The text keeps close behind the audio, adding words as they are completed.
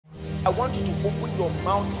I want you to open your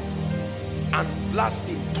mouth and blast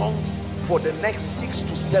in tongues for the next 6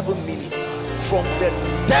 to 7 minutes from the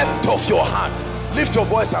depth of your heart. Lift your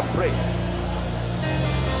voice and pray.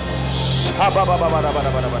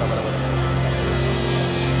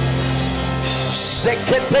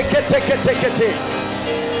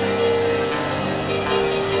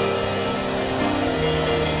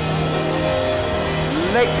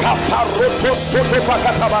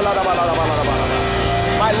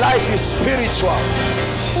 My life is spiritual.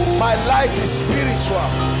 My life is spiritual.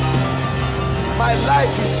 My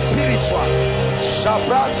life is spiritual.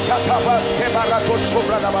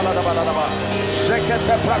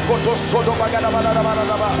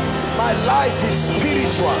 My life is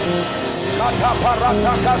spiritual.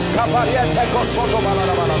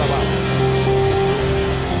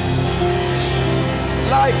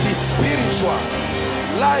 Life is spiritual.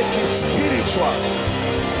 Life is spiritual.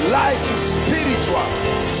 Life is spiritual.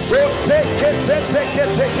 So take it.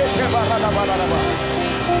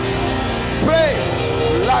 Pray.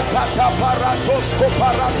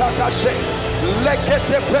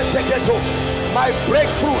 My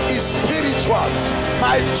breakthrough is spiritual.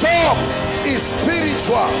 My job is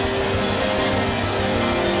spiritual.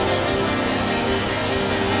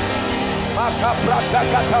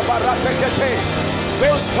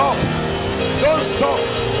 Don't stop. Don't stop.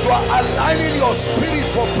 You are aligning your spirit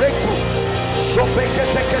for breakthrough.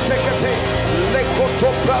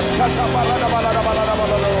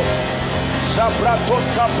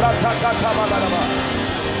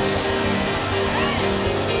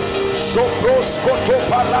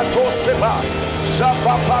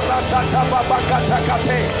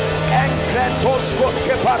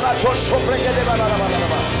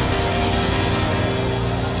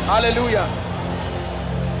 Hallelujah.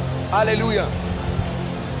 Hallelujah.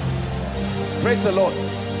 Praise the Lord.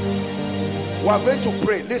 We are going to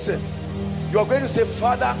pray. Listen, you are going to say,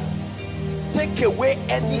 Father, take away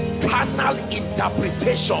any carnal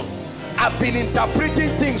interpretation. I've been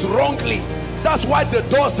interpreting things wrongly. That's why the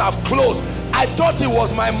doors have closed. I thought it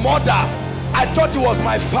was my mother. I thought it was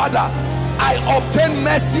my father. I obtained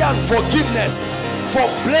mercy and forgiveness for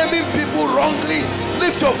blaming people wrongly.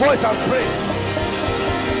 Lift your voice and pray.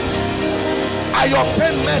 I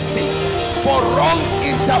obtained mercy for wrong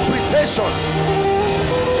interpretation.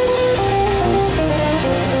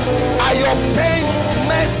 I obtained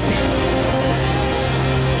mercy.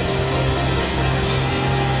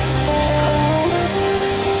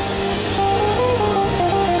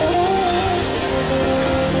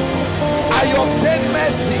 I obtained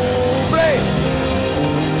mercy. Pray.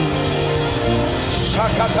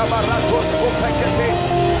 Shakata barato sopekete.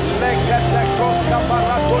 Lekete koska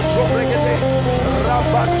barato jobregete.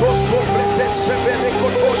 Rabato sobrete sebere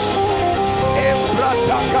kotosh.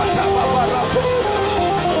 Embrata kata babaratos.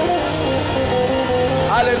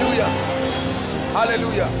 Hallelujah.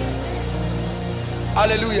 Hallelujah.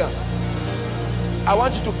 Hallelujah. I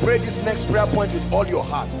want you to pray this next prayer point with all your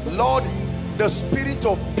heart. Lord, the spirit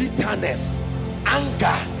of bitterness,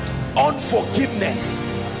 anger, unforgiveness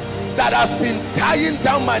that has been tying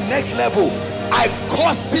down my next level, I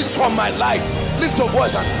curse it from my life. Lift your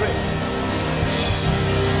voice and pray.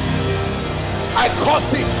 I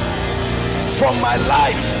curse it from my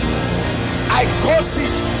life. I curse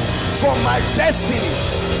it from my destiny.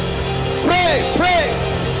 Pray, pray.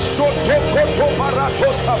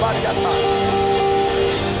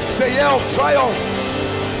 It's a year of triumph.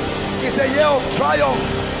 It's a year of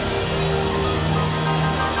triumph.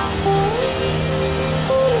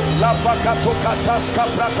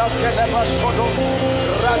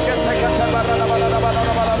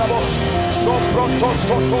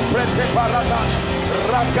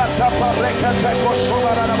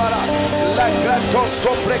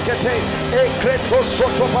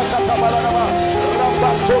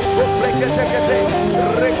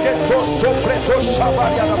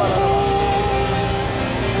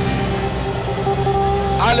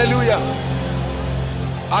 Hallelujah.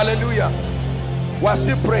 Hallelujah. We're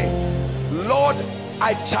still praying. Lord,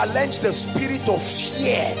 I challenge the spirit of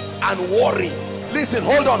fear and worry. Listen,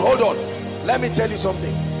 hold on. Let me tell you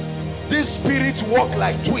something. These spirits walk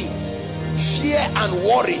like twins. Fear and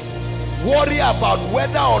worry. Worry about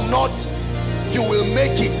whether or not you will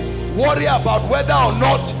make it. Worry about whether or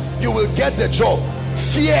not you will get the job.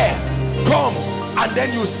 Fear comes and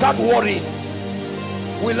then you start worrying.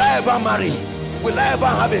 Will I ever marry? Will I ever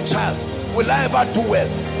have a child? Will I ever do well?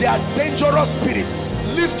 They are dangerous spirits.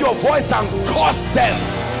 Lift your voice and curse them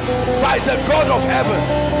by the God of heaven.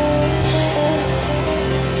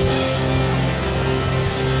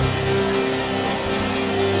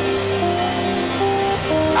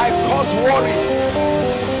 I curse worry.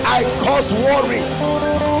 I I cause worry.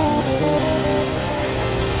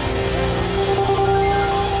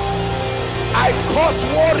 I cause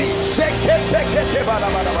worry.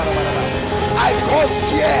 I cause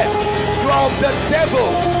fear. You are of the devil.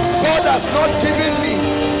 God has not given me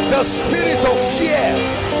the spirit of fear.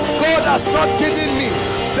 God has not given me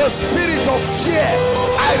the spirit of fear.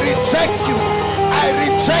 I reject you. I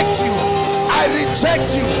reject you. I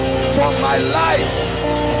reject you from my life.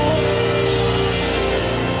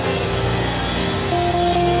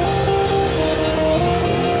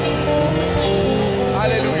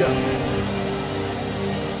 Hallelujah.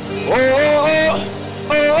 Oh, oh,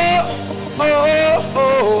 oh, oh, oh, oh,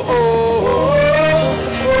 oh, oh.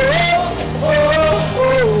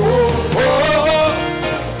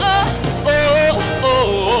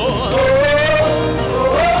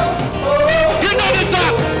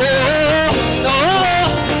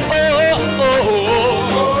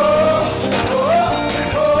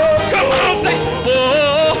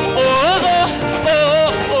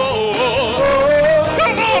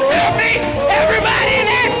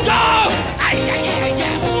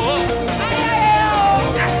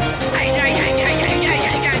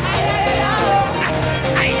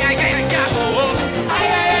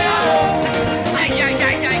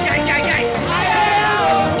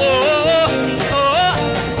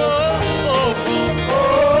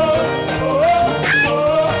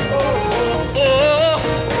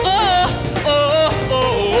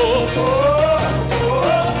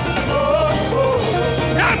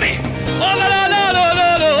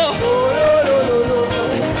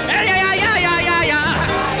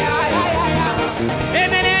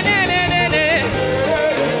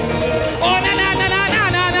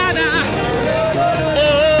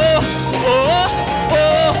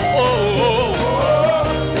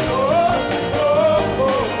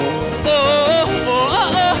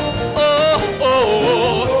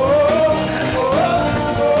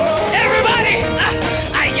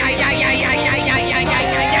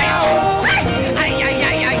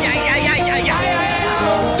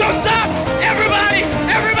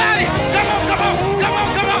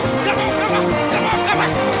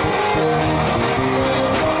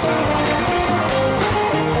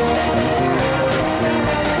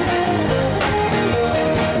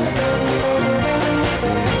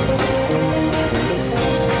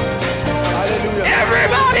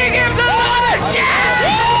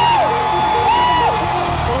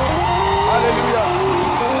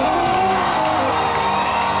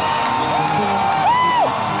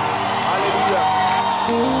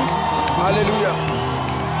 Hallelujah.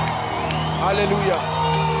 Hallelujah.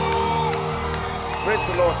 Praise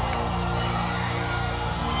the Lord.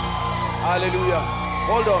 Hallelujah.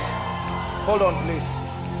 Hold on. Hold on, please.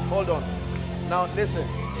 Hold on. Now listen.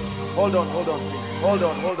 Hold on, please. Hold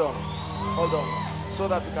on. So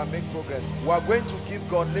that we can make progress. We are going to give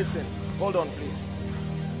God, listen. Hold on, please.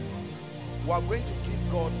 We are going to give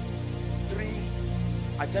God 3.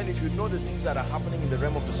 I tell you, if you know the things that are happening in the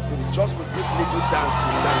realm of the spirit, just with this little dance,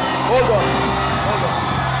 hold on.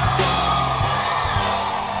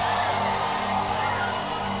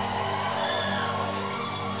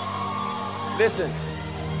 Listen,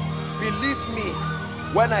 believe me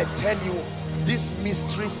when I tell you these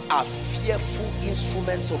mysteries are fearful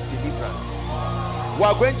instruments of deliverance. We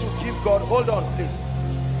are going to give God, hold on please.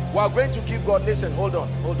 We are going to give God, listen, hold on.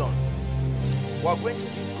 We are going to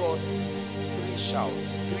give God 3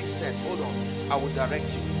 shouts, 3 sets. Hold on, I will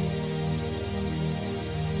direct you.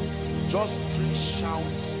 Just 3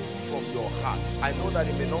 shouts from your heart. I know that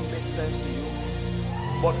it may not make sense to you,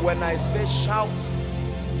 but when I say shout,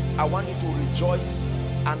 I want you to rejoice,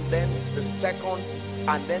 and then the second,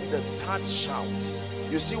 and then the 3rd shout.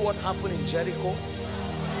 You see what happened in Jericho?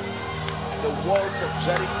 The walls of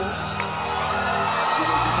Jericho. You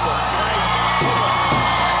will be surprised.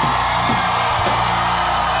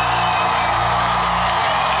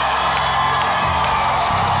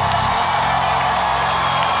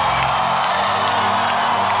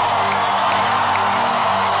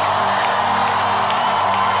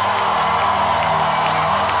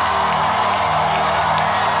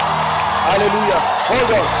 Hallelujah.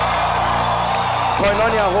 Hold on.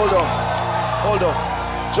 Koinonia, hold on.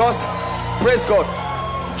 Just praise God.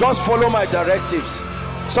 Just follow my directives.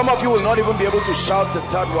 Some of you will not even be able to shout the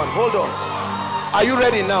 3rd one. Hold on. Are you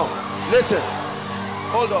ready now? Listen.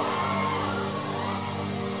 Hold on.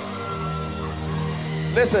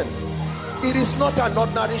 Listen. It is not an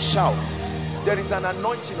ordinary shout. There is an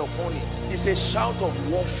anointing upon it. It's a shout of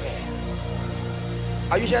warfare.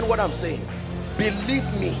 Are you hearing what I'm saying? Believe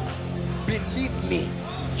me,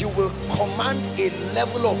 you will command a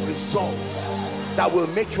level of results that will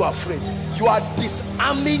make you afraid. You are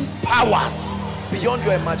disarming powers beyond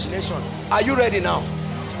your imagination. Are you ready now?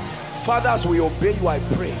 Fathers, we obey you. I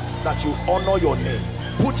pray that you honor your name.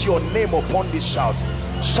 Put your name upon this shout.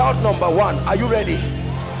 Shout number one. Are you ready?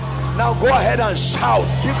 Now go ahead and shout.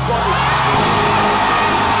 Keep going.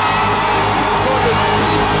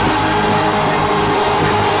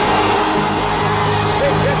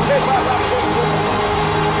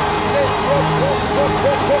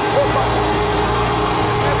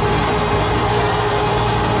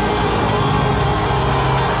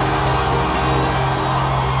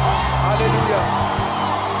 Hallelujah.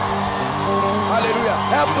 Hallelujah.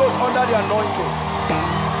 Help those under the anointing.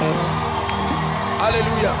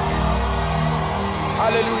 Hallelujah.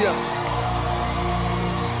 Hallelujah.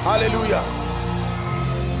 Hallelujah.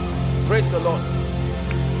 Praise the Lord.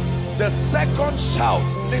 The second shout,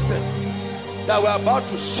 listen, that we're about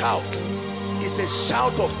to shout is a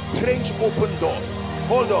shout of strange open doors.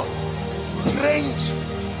 Hold on. Strange.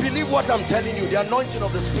 Believe what I'm telling you. The anointing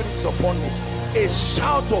of the Spirit is upon me. A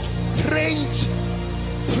shout of strange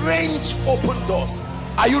open doors.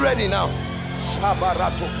 Are you ready now?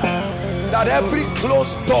 That every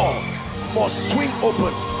closed door must swing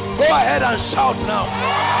open. Go ahead and shout now.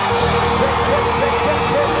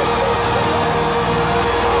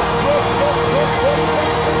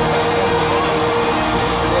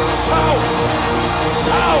 Shout,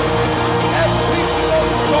 shout. Every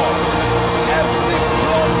closed door, every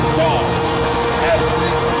closed door,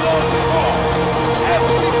 every closed door,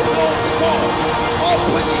 every closed door,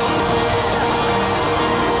 opening.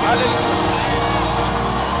 Hallelujah.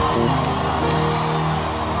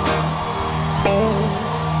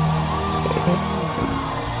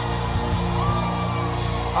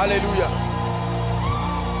 Hallelujah.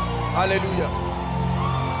 Hallelujah.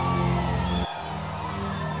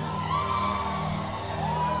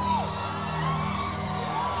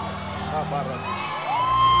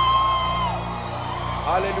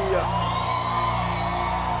 Hallelujah.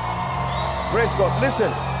 Praise God.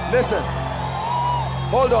 Listen, listen.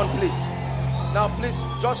 Hold on, please. Now, please,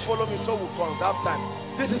 just follow me so we conserve time.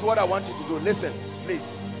 This is what I want you to do. Listen,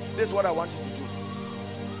 please. This is what I want you to do.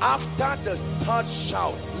 After the third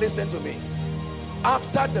shout, listen to me.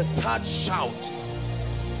 After the third shout,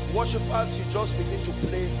 worshipers, you just begin to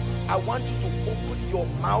play. I want you to open your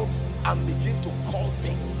mouth and begin to call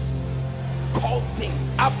things. Call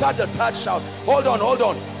things. After the third shout, hold on, hold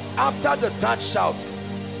on. After the third shout,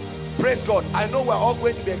 praise God. I know we're all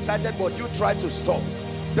going to be excited, but you try to stop.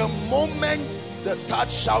 The moment the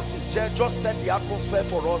third shout is there, just set the atmosphere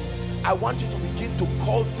for us. I want you to begin to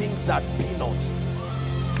call things that be not.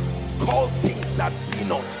 Call things that be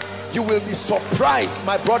not. You will be surprised,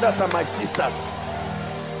 my brothers and my sisters.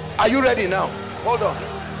 Are you ready now? Hold on.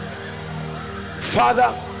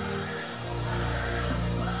 Father,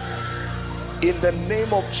 in the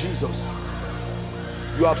name of Jesus,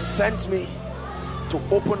 you have sent me to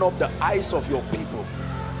open up the eyes of your people.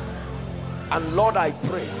 And Lord, I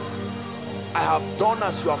pray, I have done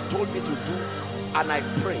as you have told me to do, and I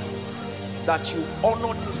pray that you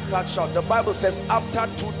honor this third shout. The Bible says after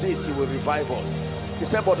 2 days he will revive us. He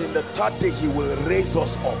said, but in the third day he will raise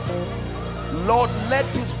us up. Lord, let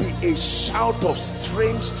this be a shout of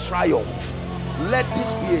strange triumph. Let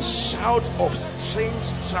this be a shout of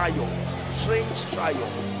strange triumph. Strange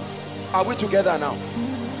triumph. Are we together now?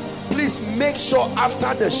 Please make sure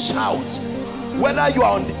after the shout, whether you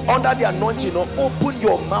are under the anointing or open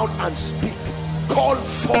your mouth and speak. Call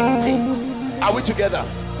for things. Are we together?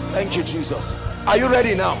 Thank you, Jesus. Are you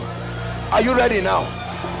ready now? Are you ready now?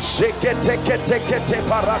 Go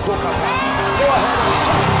ahead and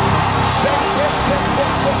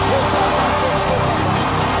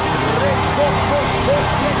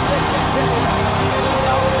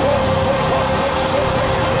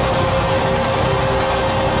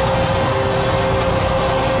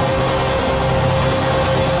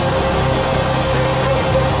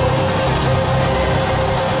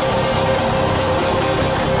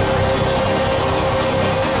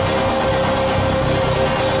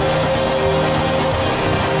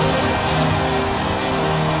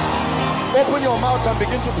open your mouth and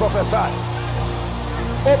begin to prophesy.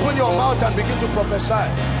 Open your mouth and begin to prophesy.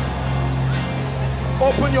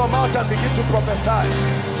 Open your mouth and begin to prophesy.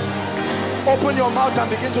 Open your mouth and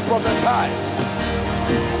begin to prophesy.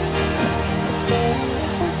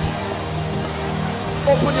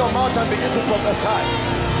 Open your mouth and begin to prophesy.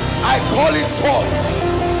 I call it forth.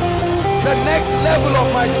 The next level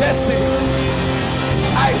of my destiny.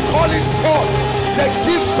 I call it forth. The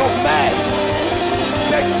gift of man.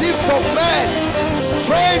 The gift of man.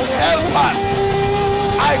 Strange helpers.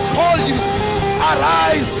 I call you.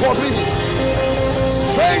 Arise for me.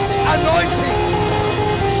 strange anointing,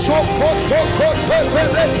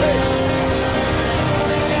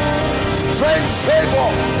 strange favor,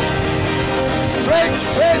 strange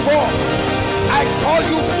favor. I call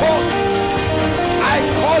you forth. I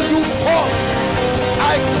call you forth.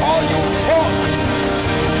 I call you forth.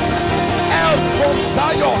 Help from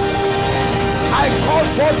Zion. I call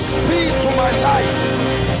forth speed to my life,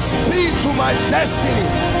 speed to my destiny,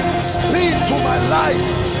 speed to my life,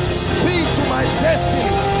 speed to my destiny,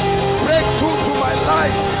 breakthrough to my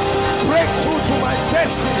life, breakthrough to my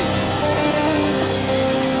destiny.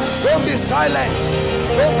 Don't be silent.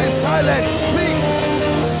 Don't be silent. Speak.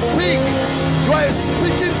 Speak. You are a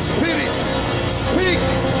speaking spirit. Speak.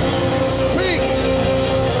 Speak.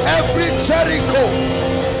 Every Jericho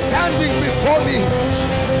standing before me,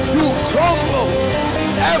 you crumble.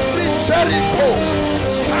 Every Jericho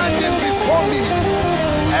standing before me,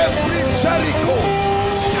 every Jericho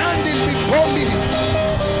standing before me,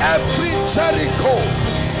 every Jericho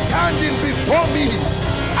standing before me,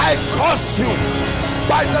 I curse you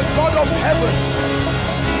by the God of heaven.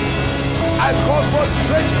 I call for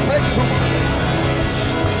strange breakthroughs,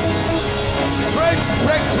 strange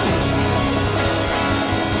breakthroughs,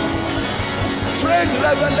 strange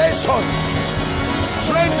revelations,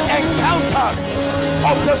 strange encounters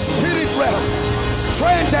of the spirit realm,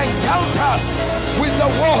 strange encounters with the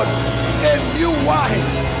word, a new wine,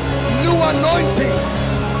 new anointings,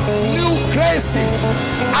 new graces.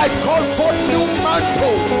 I call for new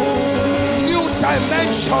mantles, new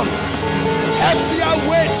dimensions, heavier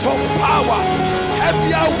weights of power,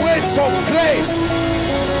 heavier weights of grace.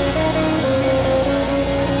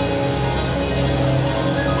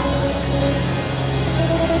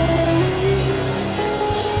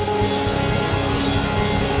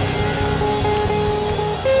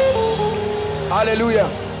 Hallelujah.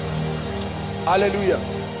 Hallelujah.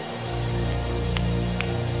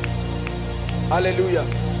 Hallelujah.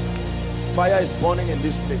 Fire is burning in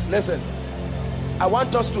this place. Listen, I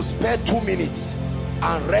want us to spare 2 minutes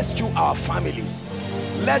and rescue our families.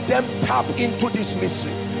 Let them tap into this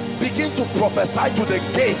mystery. Begin to prophesy to the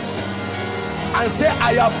gates and say,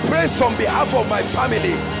 I have praised on behalf of my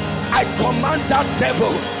family. I command that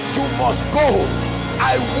devil, you must go.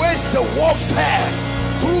 I wage the warfare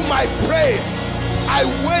through my praise. I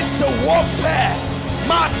wage the warfare.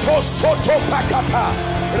 Mato soto pakata.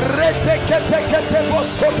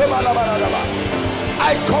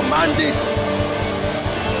 I command it.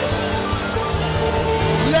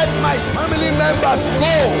 Let my family members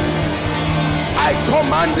go. I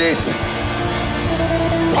command it.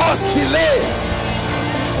 Cause delay,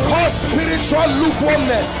 cause spiritual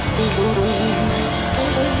lukewarmness,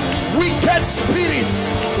 wicked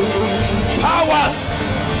spirits, powers,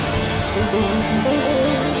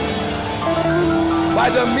 by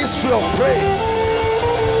the mystery of praise,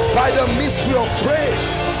 by the mystery of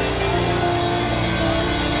praise.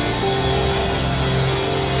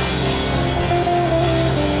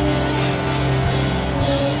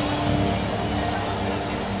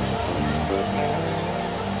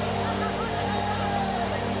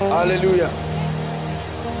 Hallelujah.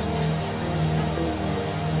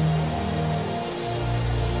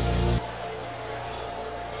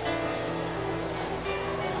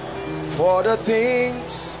 For the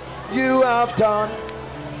things you have done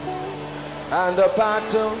and the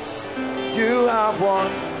battles you have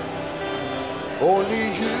won,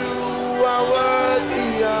 only you are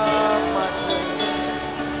worthy of my praise.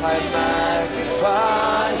 I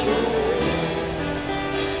magnify you.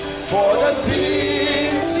 For the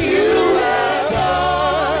things you have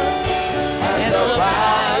done and the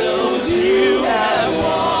battles you have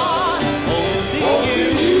won, only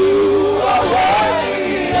you are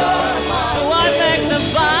worthy of my praise. So I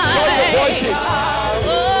magnify. Raise the voices.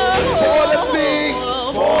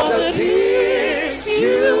 For the things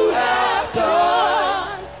you have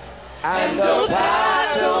done and the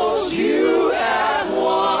battles you have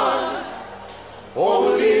won,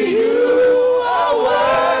 only you are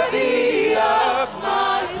worthy of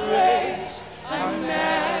my praise. I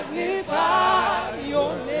magnify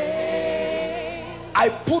your name. I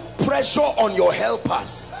put pressure on your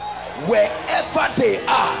helpers wherever they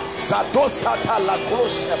are.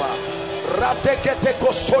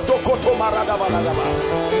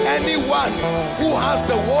 Anyone who has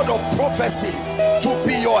the word of prophecy to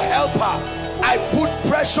be your helper, I put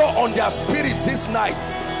pressure on their spirits this night,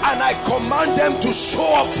 and I command them to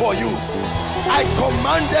show up for you. I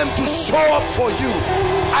command them to show up for you.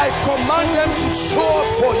 I command them to show up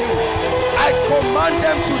for you. I command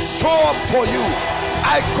them to show up for you.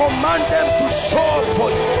 I command them to show up for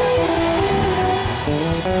you.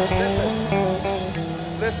 Listen.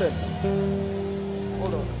 Listen.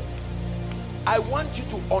 Hold on. I want you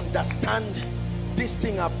to understand this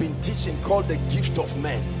thing I've been teaching called the gift of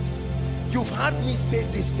men. You've heard me say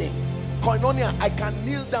this thing. Koinonia, I can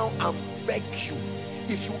kneel down and beg you.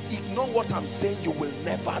 If you ignore what I'm saying, you will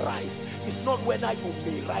never rise. It's not whether you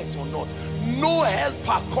may rise or not. No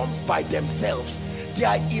helper comes by themselves. They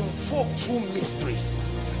are invoked through mysteries.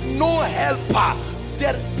 No helper.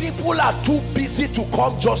 People are too busy to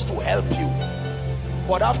come just to help you.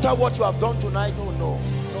 But after what you have done tonight, oh no.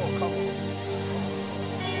 No, come on.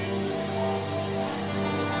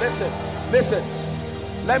 Listen.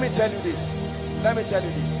 Let me tell you this.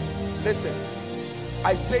 Listen.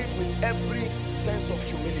 I say it with every sense of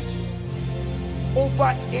humility.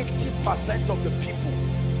 Over 80% of the people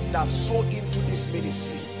that sow into this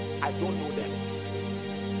ministry, I don't know them.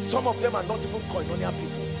 Some of them are not even Koinonia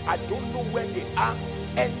people. I don't know where they are,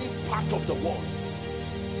 any part of the world.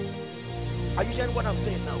 Are you hearing what I'm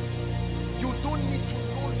saying now? You don't need to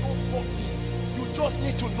know nobody. You just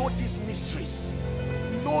need to know these mysteries.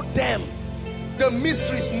 Know them. The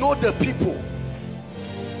mysteries know the people.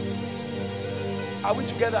 Are we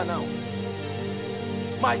together now?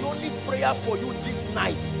 My only prayer for you this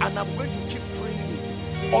night, and I'm going to keep praying it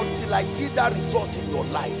until I see that result in your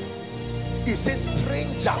life. It says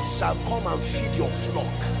strangers shall come and feed your flock.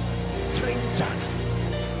 Strangers.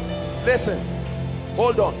 Listen,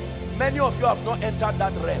 hold on. Many of you have not entered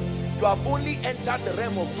that realm. You have only entered the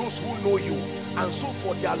realm of those who know you, and so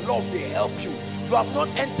for their love they help you. You have not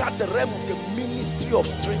entered the realm of the ministry of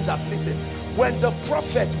strangers. Listen, when the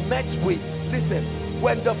prophet met with,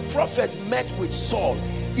 when the prophet met with Saul,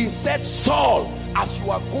 he said, Saul, as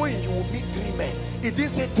you are going, you will meet 3 men. He didn't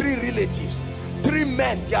say 3 relatives. 3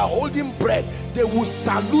 men, they are holding bread. They will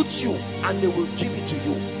salute you and they will give it to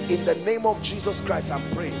you. In the name of Jesus Christ, I'm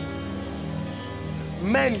praying.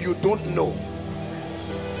 Men you don't know.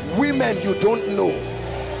 Women you don't know.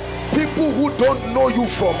 People who don't know you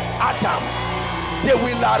from Adam, they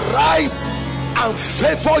will arise and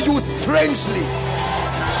favor you strangely.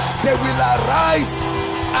 They will arise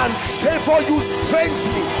and favor you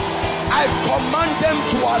strangely. I command them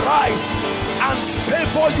to arise and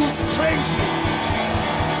favor you strangely.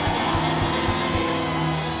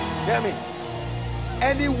 Hear me.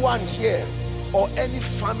 Anyone here or any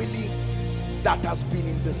family that has been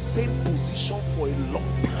in the same position for a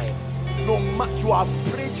long time, no matter, you have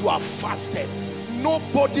prayed, you have fasted,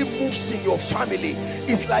 nobody moves in your family.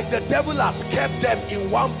 It's like the devil has kept them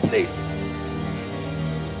in one place.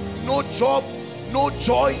 No job, no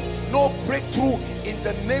joy, no breakthrough. In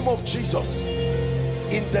the name of Jesus,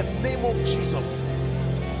 in the name of Jesus,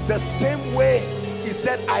 the same way he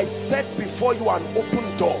said, I set before you an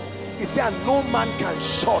open door. He said, and no man can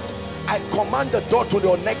shut. I command the door to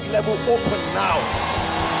your next level, open now.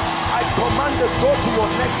 I command the door to your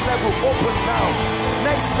next level, open now.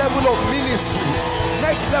 Next level of ministry,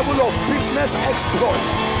 next level of business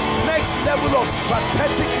exploits, next level of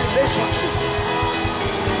strategic relationships.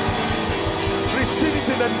 Receive it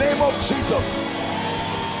in the name of Jesus.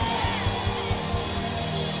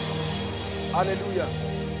 Hallelujah.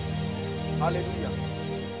 Hallelujah.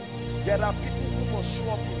 There are people who must show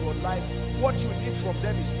up in your life. What you need from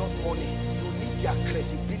them is not money. You need their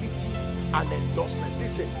credibility and endorsement.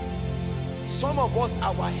 Listen, some of us,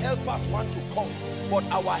 our helpers want to come, but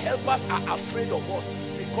our helpers are afraid of us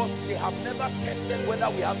because they have never tested whether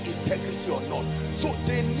we have integrity or not. So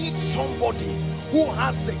they need somebody who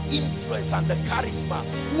has the influence and the charisma,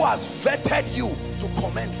 who has vetted you to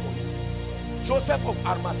comment for you. Joseph of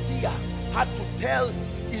Arimathea had to tell,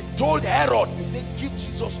 he told Herod, he said, give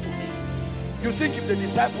Jesus to me. You think if the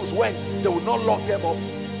disciples went, they would not lock them up?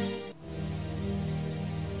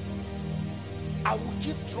 I will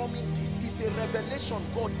keep drumming this. It's a revelation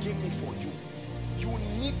God gave me for you. You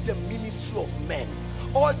need the ministry of men.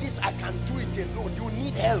 All this, I can do it alone. You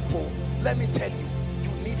need help. Oh, let me tell you,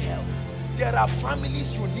 you need help. There are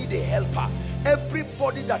families you need a helper.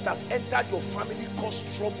 Everybody that has entered your family caused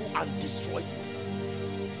trouble and destroyed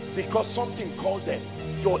you. Because something called them.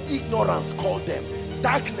 Your ignorance called them.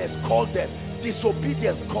 Darkness called them.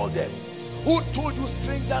 Disobedience called them. Who told you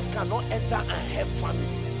strangers cannot enter and help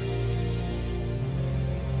families?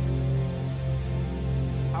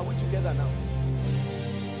 Are we together now?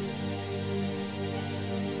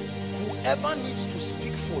 Whoever needs to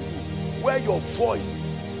speak for you, where your voice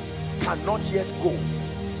cannot yet go,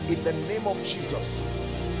 in the name of Jesus,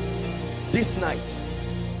 this night,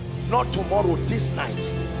 not tomorrow, this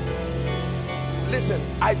night, listen,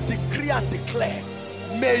 I decree and declare,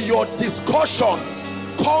 may your discussion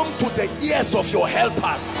come to the ears of your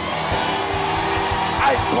helpers.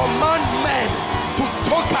 I command men to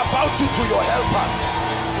talk about you to your helpers.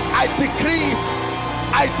 I decree it,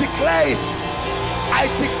 I declare it, I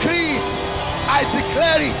decree it. I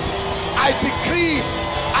declare it. I decree it.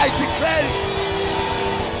 I declare it.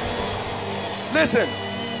 Listen,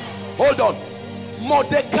 hold on.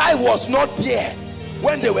 Mordecai was not there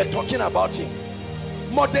when they were talking about him.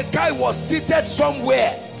 Mordecai was seated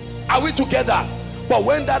somewhere. Are we together? But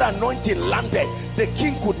when that anointing landed, the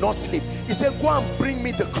king could not sleep. He said, go and bring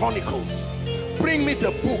me the chronicles, bring me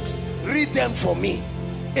the books, read them for me.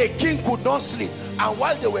 A king could not sleep, and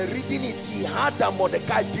while they were reading it, he heard that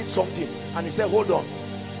Mordecai did something, and he said, hold on,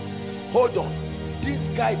 this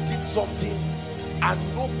guy did something and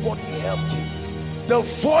nobody helped him. The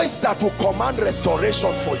voice that will command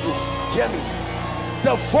restoration for you, hear me,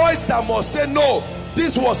 the voice that must say, no,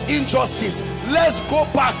 this was injustice, let's go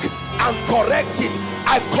back and correct it.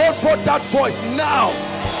 I call for that voice now.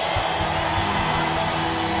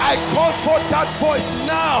 I call for that voice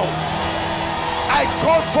now. I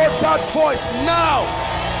call for that voice now.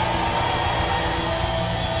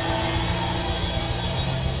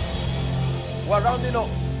 We're rounding up.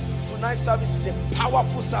 Tonight's service is a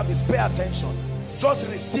powerful service. Pay attention. Just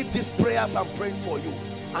receive these prayers I'm praying for you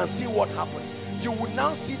and see what happens. You will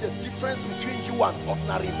now see the difference between you and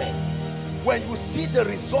ordinary men. When you see the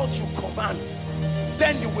results you command,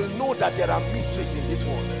 then you will know that there are mysteries in this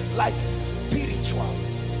world. Life is spiritual.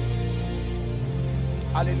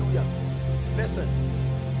 Hallelujah. Listen,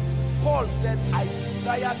 Paul said, I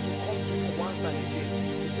desire to come to you once and again.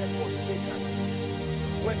 He said, but Satan,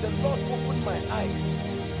 when the Lord opened my eyes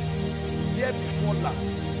year before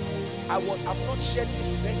last, I've not shared this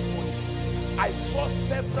with anybody. I saw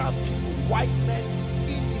several people, white men,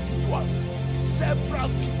 individuals, several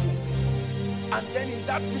people. And then in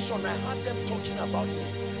that vision, I heard them talking about me.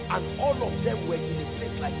 And all of them were in a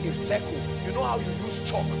place like a circle. You know how you use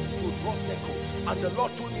chalk to draw circle? And the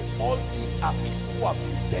Lord told me, all these are people who have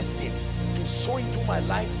been destined to sow into my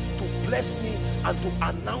life, to bless me, and to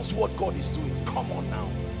announce what God is doing. Come on now.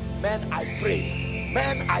 Man, I prayed.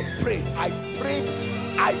 Man, I prayed. I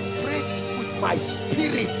prayed with my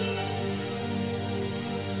spirit.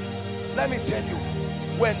 Let me tell you,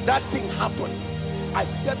 when that thing happened, I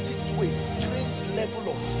stepped into a strange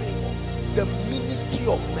level of favor. The ministry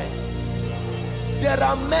of men. There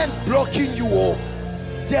are men blocking you all.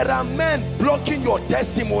 There are men blocking your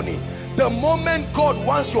testimony. The moment God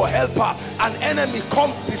wants your helper, an enemy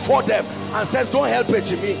comes before them and says, don't help her,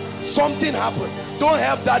 Jimmy. Something happened. Don't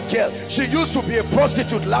help that girl. She used to be a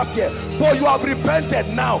prostitute last year, but you have repented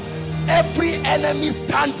now. Every enemy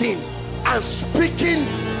standing and speaking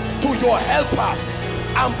to your helper.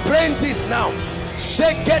 I'm praying this now.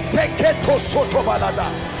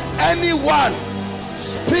 Anyone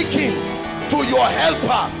speaking to your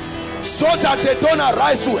helper so that they don't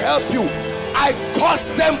arise to help you, I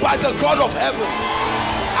curse them by the God of heaven.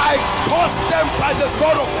 I curse them by the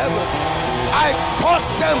God of heaven. I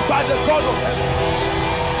curse them by the God of heaven.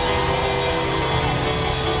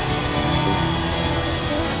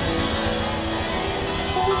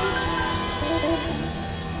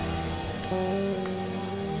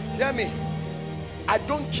 Hear me. I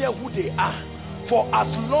don't care who they are, for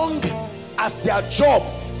as long as their job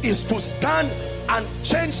is to stand and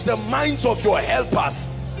change the minds of your helpers.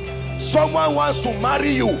 Someone wants to marry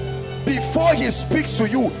you. Before he speaks to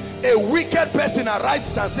you, a wicked person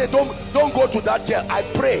arises and says, don't go to that girl. I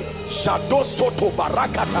pray, Shado Soto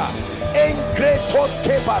Barakata, Engretos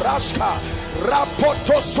Ke Barashka,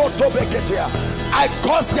 Rapoto Soto Beketia. I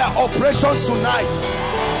cause their operations tonight.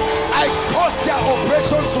 I cause their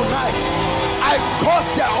operations tonight. I cause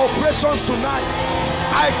their operations tonight.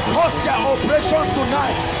 I cause their operations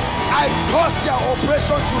tonight. I cause their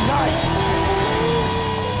operations tonight.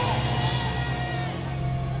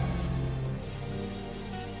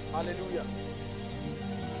 Hallelujah.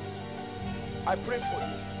 I pray for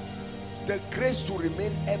you. The grace to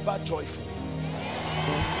remain ever joyful.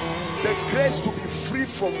 The grace to be free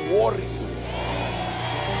from worry.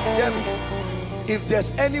 Hear me. If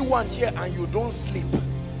there's anyone here and you don't sleep,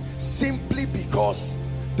 simply because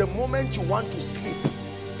the moment you want to sleep,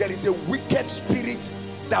 there is a wicked spirit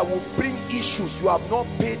that will bring issues. You have not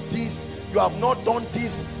paid this, you have not done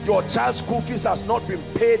this, your child's school fees has not been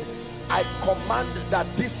paid. I command that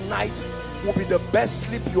this night will be the best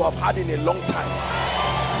sleep you have had in a long time.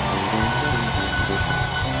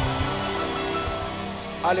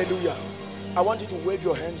 Hallelujah. I want you to wave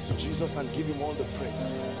your hands to Jesus and give him all the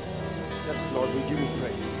praise. Yes, Lord, we give you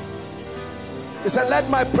praise. He said, let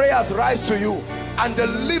my prayers rise to you, and the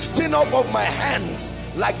lifting up of my hands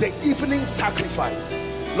like the evening sacrifice.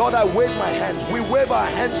 Lord, I wave my hands. We wave our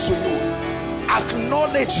hands to you,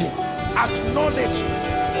 acknowledging, acknowledging,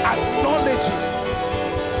 acknowledging.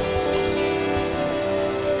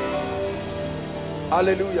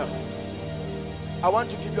 Hallelujah. I want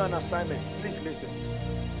to give you an assignment. Please listen.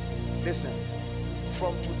 Listen.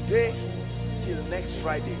 From today till next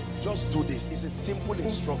Friday, just do this. It's a simple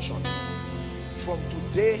instruction. From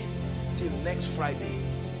today till next Friday,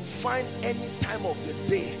 find any time of the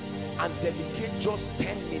day and dedicate just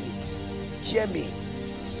 10 minutes. Hear me.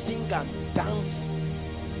 Sing and dance.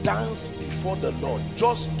 Dance before the Lord.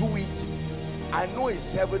 Just do it. I know it's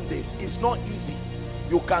 7 days. It's not easy.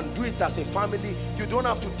 You can do it as a family. You don't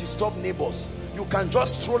have to disturb neighbors. You can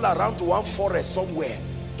just stroll around to one forest somewhere.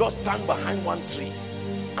 Just stand behind one tree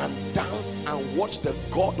and dance and watch the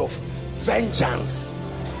God of vengeance.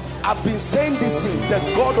 I've been saying this thing, the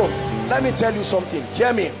God of, let me tell you something.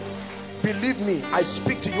 Hear me. Believe me, I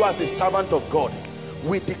speak to you as a servant of God.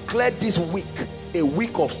 We declare this week a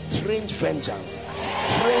week of strange vengeance.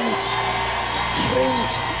 Strange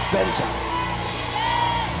vengeance.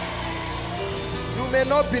 You may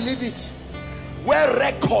not believe it. Where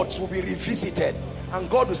records will be revisited and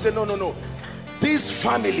God will say, no, no, no. This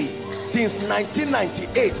family, since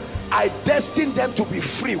 1998, I destined them to be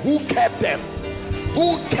free. Who kept them?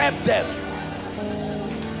 Who kept them?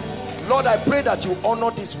 Lord, I pray that you honor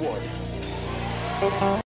this word.